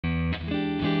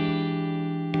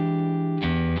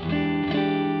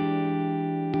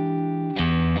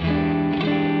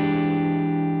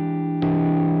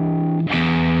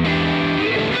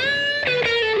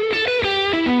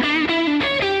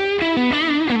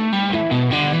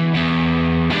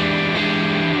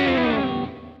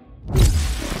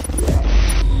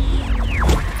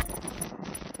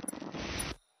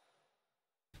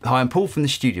Hi, I'm Paul from the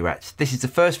Studio Rats. This is the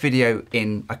first video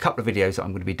in a couple of videos that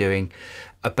I'm going to be doing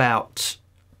about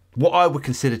what I would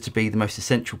consider to be the most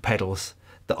essential pedals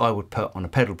that I would put on a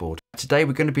pedal board. Today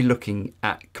we're going to be looking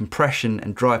at compression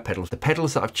and drive pedals. The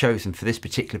pedals that I've chosen for this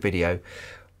particular video,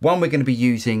 one, we're going to be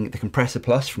using the Compressor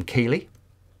Plus from Keeley.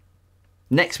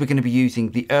 Next we're going to be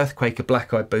using the Earthquaker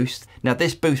Black Eye Boost. Now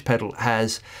this boost pedal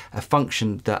has a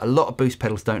function that a lot of boost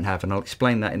pedals don't have, and I'll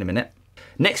explain that in a minute.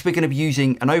 Next we're going to be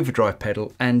using an overdrive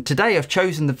pedal, and today I've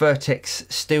chosen the Vertex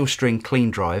Steel String Clean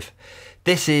Drive.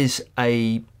 This is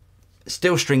a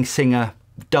Steel String Singer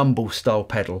Dumble style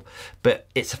pedal, but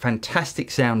it's a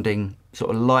fantastic sounding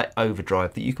sort of light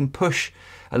overdrive that you can push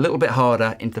a little bit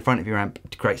harder into the front of your amp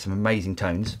to create some amazing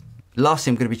tones.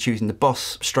 Lastly, I'm going to be choosing the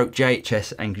Boss stroke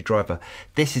JHS Angry Driver.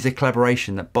 This is a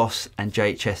collaboration that Boss and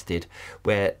JHS did,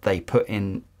 where they put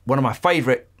in one of my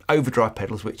favourite overdrive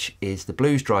pedals, which is the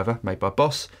Blues Driver made by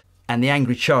Boss and the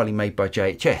Angry Charlie made by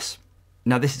JHS.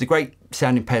 Now this is a great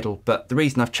sounding pedal, but the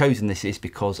reason I've chosen this is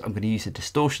because I'm going to use the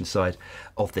distortion side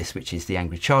of this, which is the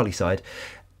Angry Charlie side,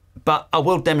 but I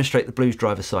will demonstrate the Blues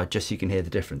Driver side just so you can hear the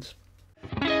difference.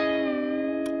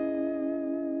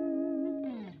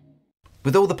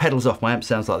 With all the pedals off, my amp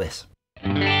sounds like this.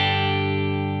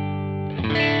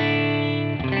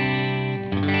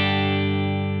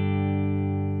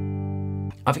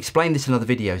 I've explained this in other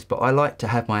videos, but I like to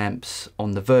have my amps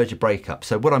on the verge of breakup.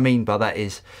 So what I mean by that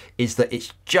is that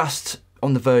it's just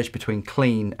on the verge between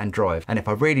clean and drive. And if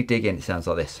I really dig in, it sounds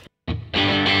like this.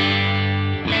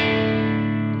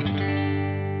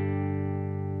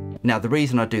 Now the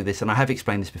reason I do this, and I have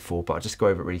explained this before, but I'll just go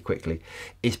over it really quickly,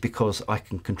 is because I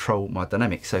can control my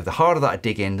dynamics. So the harder that I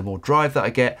dig in, the more drive that I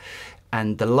get,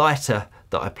 and the lighter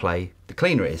that I play, the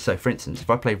cleaner it is. So for instance, if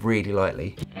I play really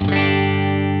lightly,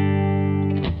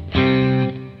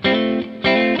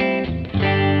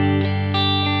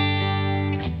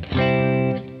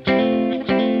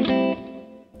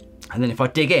 and then if I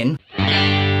dig in,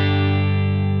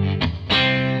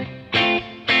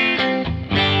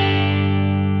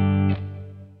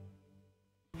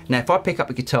 now if I pick up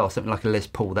a guitar, something like a Les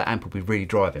Paul, that amp will be really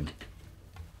driving.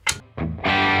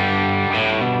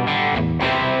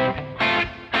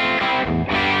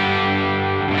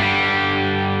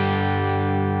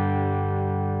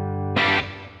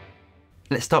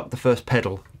 Let's start with the first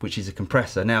pedal, which is a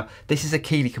compressor. Now, this is a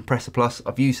Keeley Compressor Plus.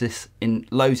 I've used this in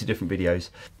loads of different videos.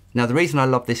 Now, the reason I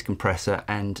love this compressor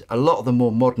and a lot of the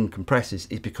more modern compressors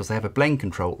is because they have a blend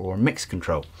control or a mix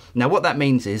control. Now, what that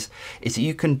means is that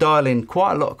you can dial in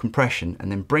quite a lot of compression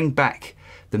and then bring back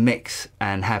the mix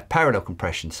and have parallel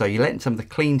compression. So you're letting some of the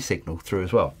clean signal through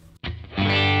as well.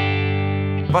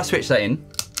 If I switch that in,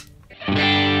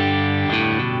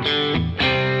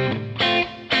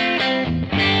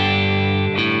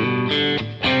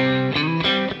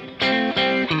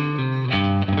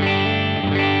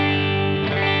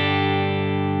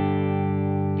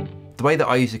 the way that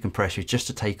I use the compressor is just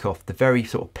to take off the very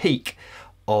sort of peak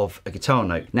of a guitar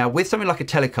note. Now with something like a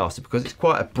Telecaster, because it's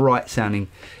quite a bright sounding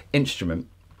instrument,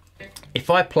 if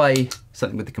I play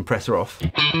something with the compressor off,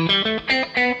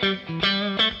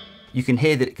 you can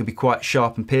hear that it can be quite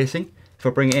sharp and piercing. If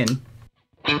I bring it in,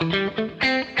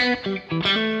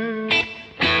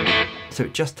 so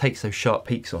it just takes those sharp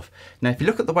peaks off. Now if you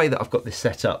look at the way that I've got this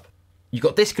set up, you've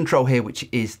got this control here, which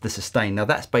is the sustain. Now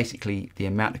that's basically the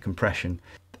amount of compression.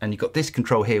 And you've got this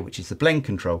control here, which is the blend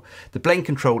control. The blend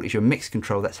control is your mix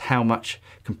control. That's how much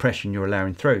compression you're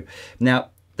allowing through.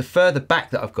 Now, the further back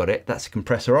that I've got it, that's the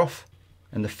compressor off.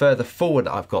 And the further forward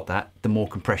that I've got that, the more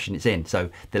compression it's in.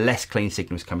 So the less clean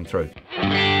signal is coming through.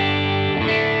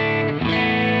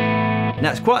 Now,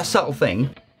 it's quite a subtle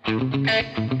thing.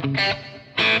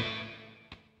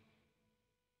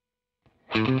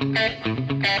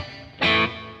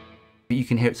 But you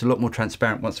can hear it's a lot more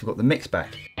transparent once we've got the mix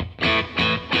back.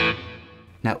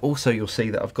 Now also you'll see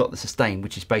that I've got the sustain,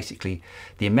 which is basically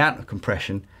the amount of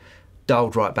compression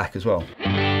dialed right back as well.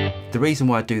 The reason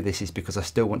why I do this is because I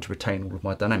still want to retain all of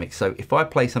my dynamics. So if I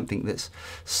play something that's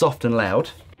soft and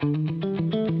loud,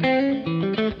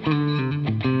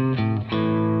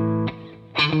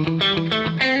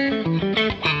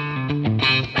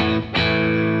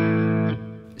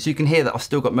 so you can hear that I've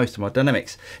still got most of my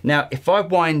dynamics. Now if I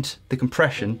wind the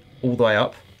compression all the way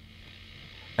up,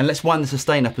 and let's wind the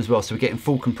sustain up as well, so we're getting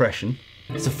full compression.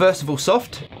 So first of all,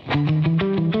 soft.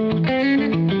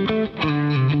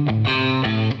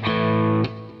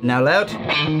 Now loud.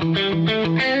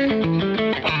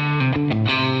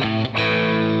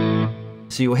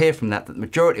 So you'll hear from that the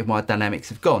majority of my dynamics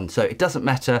have gone. So it doesn't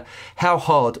matter how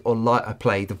hard or light I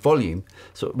play, the volume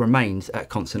sort of remains at a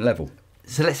constant level.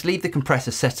 So let's leave the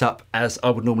compressor set up as I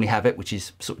would normally have it, which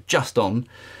is sort of just on.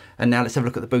 And now let's have a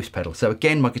look at the boost pedal. So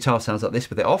again, my guitar sounds like this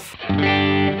with it off.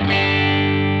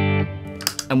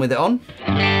 And with it on.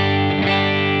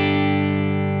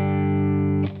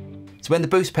 So when the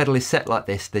boost pedal is set like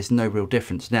this, there's no real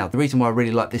difference. Now, the reason why I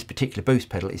really like this particular boost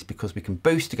pedal is because we can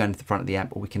boost to go into the front of the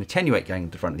amp, or we can attenuate going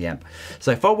into the front of the amp.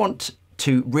 So if I want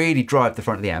to really drive the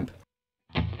front of the amp,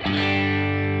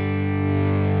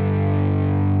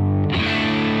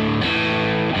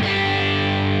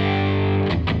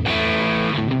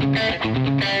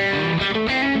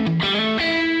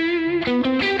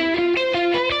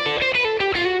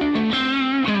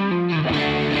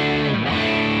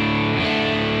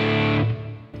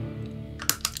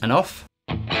 and off.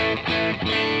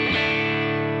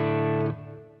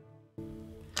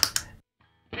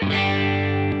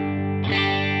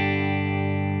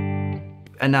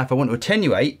 And now if I want to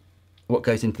attenuate what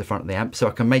goes into the front of the amp so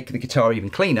I can make the guitar even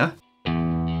cleaner,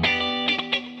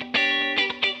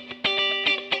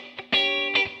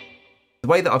 the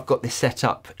way that I've got this set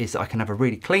up is that I can have a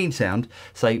really clean sound.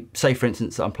 So say for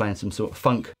instance that I'm playing some sort of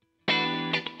funk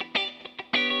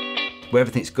where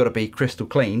everything's got to be crystal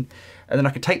clean, and then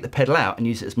I can take the pedal out and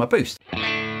use it as my boost.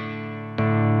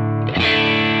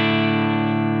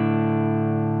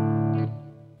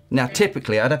 Now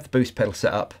typically I'd have the boost pedal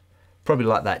set up probably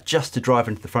like that, just to drive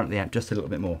into the front of the amp just a little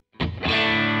bit more.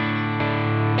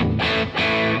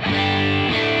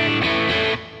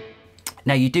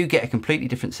 Now you do get a completely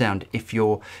different sound if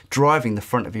you're driving the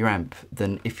front of your amp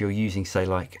than if you're using, say,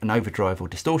 like an overdrive or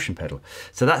distortion pedal.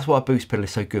 So that's why a boost pedal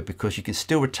is so good, because you can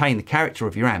still retain the character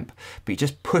of your amp, but you're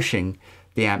just pushing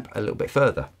the amp a little bit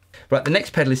further. Right, the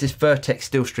next pedal is this Vertex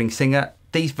Steel String Singer.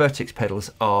 These Vertex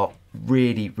pedals are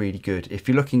really, really good. If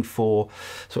you're looking for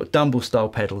sort of Dumble style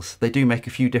pedals, they do make a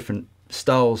few different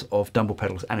styles of Dumble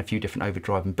pedals and a few different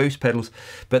overdrive and boost pedals,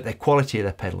 but the quality of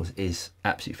their pedals is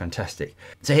absolutely fantastic.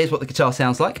 So here's what the guitar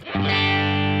sounds like.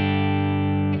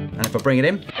 And if I bring it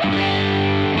in.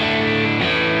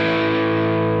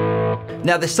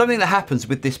 Now there's something that happens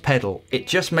with this pedal. It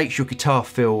just makes your guitar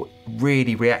feel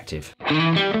really reactive.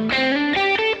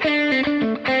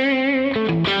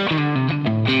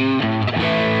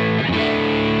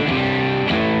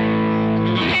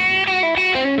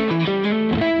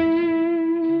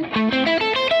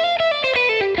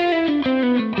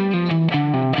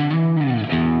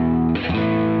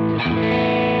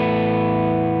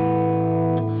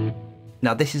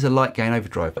 Now this is a light gain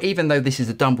overdrive. Even though this is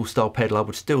a Dumble style pedal, I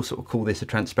would still sort of call this a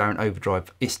transparent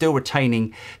overdrive. It's still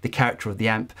retaining the character of the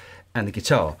amp and the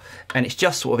guitar, and it's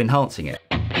just sort of enhancing it.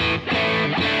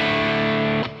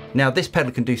 Now this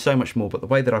pedal can do so much more, but the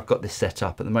way that I've got this set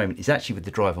up at the moment is actually with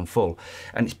the drive on full,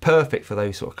 and it's perfect for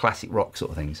those sort of classic rock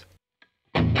sort of things.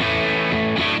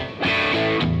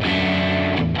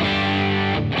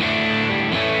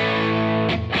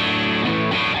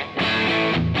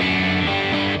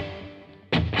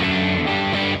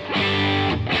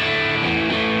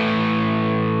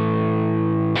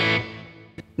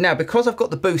 Now, because I've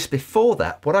got the boost before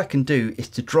that, what I can do is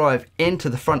to drive into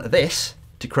the front of this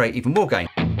to create even more gain.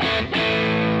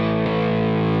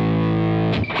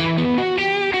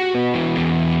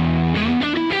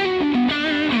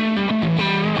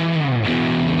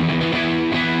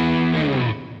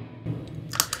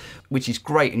 Which is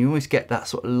great, and you always get that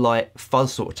sort of light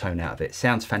fuzz sort of tone out of it.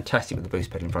 Sounds fantastic with the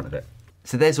boost pedal in front of it.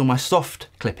 So there's all my soft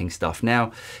clipping stuff. Now,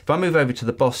 if I move over to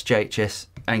the Boss JHS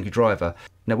Angry Driver,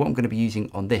 now what I'm going to be using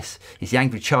on this is the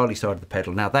Angry Charlie side of the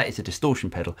pedal. Now that is a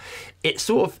distortion pedal. It's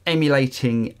sort of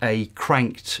emulating a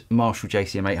cranked Marshall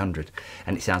JCM 800,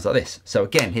 and it sounds like this. So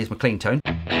again, here's my clean tone.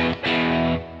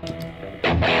 And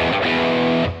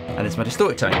there's my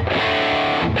distorted tone.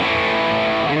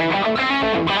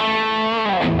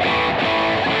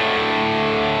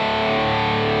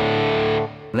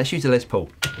 Let's use a Les Paul.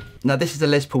 Now this is a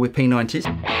Les Paul with P90s.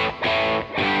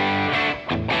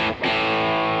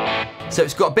 So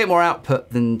it's got a bit more output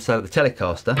than, say, the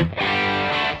Telecaster,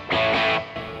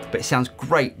 but it sounds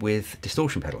great with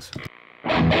distortion pedals.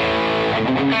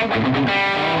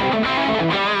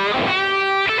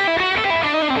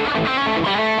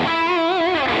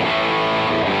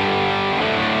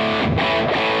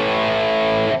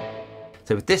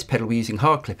 So with this pedal we're using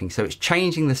hard clipping, so it's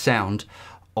changing the sound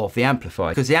of the amplifier,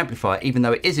 because the amplifier, even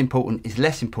though it is important, is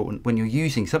less important when you're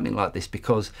using something like this,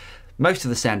 because most of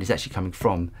the sound is actually coming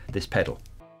from this pedal.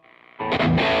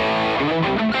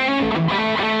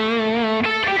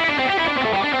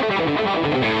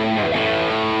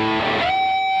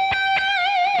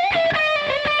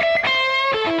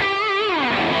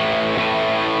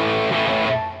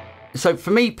 So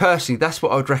for me personally, that's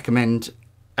what I would recommend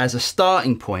as a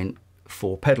starting point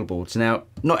for pedal boards. Now,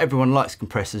 not everyone likes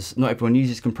compressors, not everyone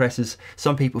uses compressors.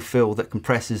 Some people feel that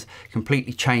compressors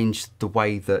completely change the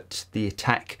way that the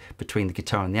attack between the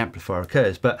guitar and the amplifier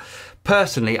occurs. But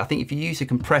personally, I think if you use a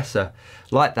compressor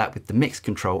like that with the mix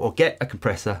control, or get a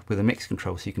compressor with a mix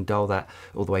control so you can dial that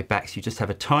all the way back, so you just have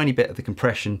a tiny bit of the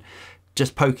compression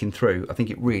just poking through, I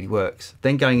think it really works.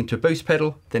 Then going into a boost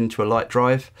pedal, then into a light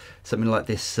drive, something like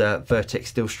this Vertex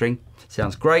steel string,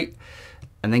 sounds great.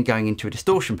 And then going into a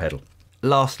distortion pedal.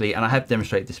 Lastly, and I have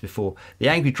demonstrated this before, the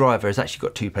Angry Driver has actually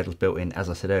got two pedals built in,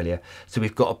 as I said earlier. So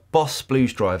we've got a Boss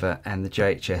Blues Driver and the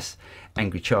JHS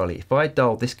Angry Charlie. If I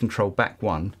dial this control back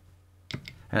one,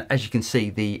 as you can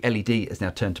see, the LED has now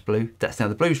turned to blue. That's now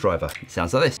the Blues Driver. It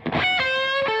sounds like this.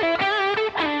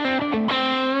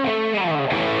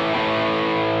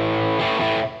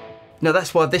 Now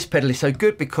that's why this pedal is so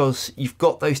good, because you've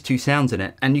got those two sounds in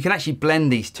it, and you can actually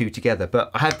blend these two together. But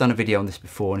I have done a video on this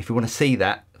before, and if you want to see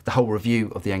that, the whole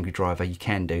review of the Angry Driver, you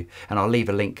can do, and I'll leave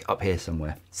a link up here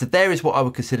somewhere. So there is what I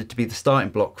would consider to be the starting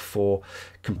block for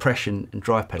compression and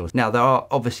drive pedals. Now there are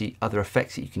obviously other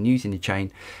effects that you can use in your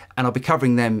chain, and I'll be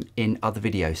covering them in other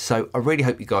videos. So I really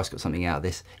hope you guys got something out of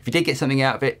this. If you did get something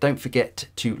out of it, don't forget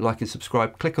to like and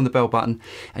subscribe, click on the bell button,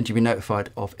 and you'll be notified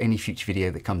of any future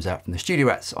video that comes out from the Studio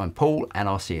Rats. I'm Paul, and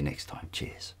I'll see you next time.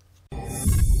 Cheers.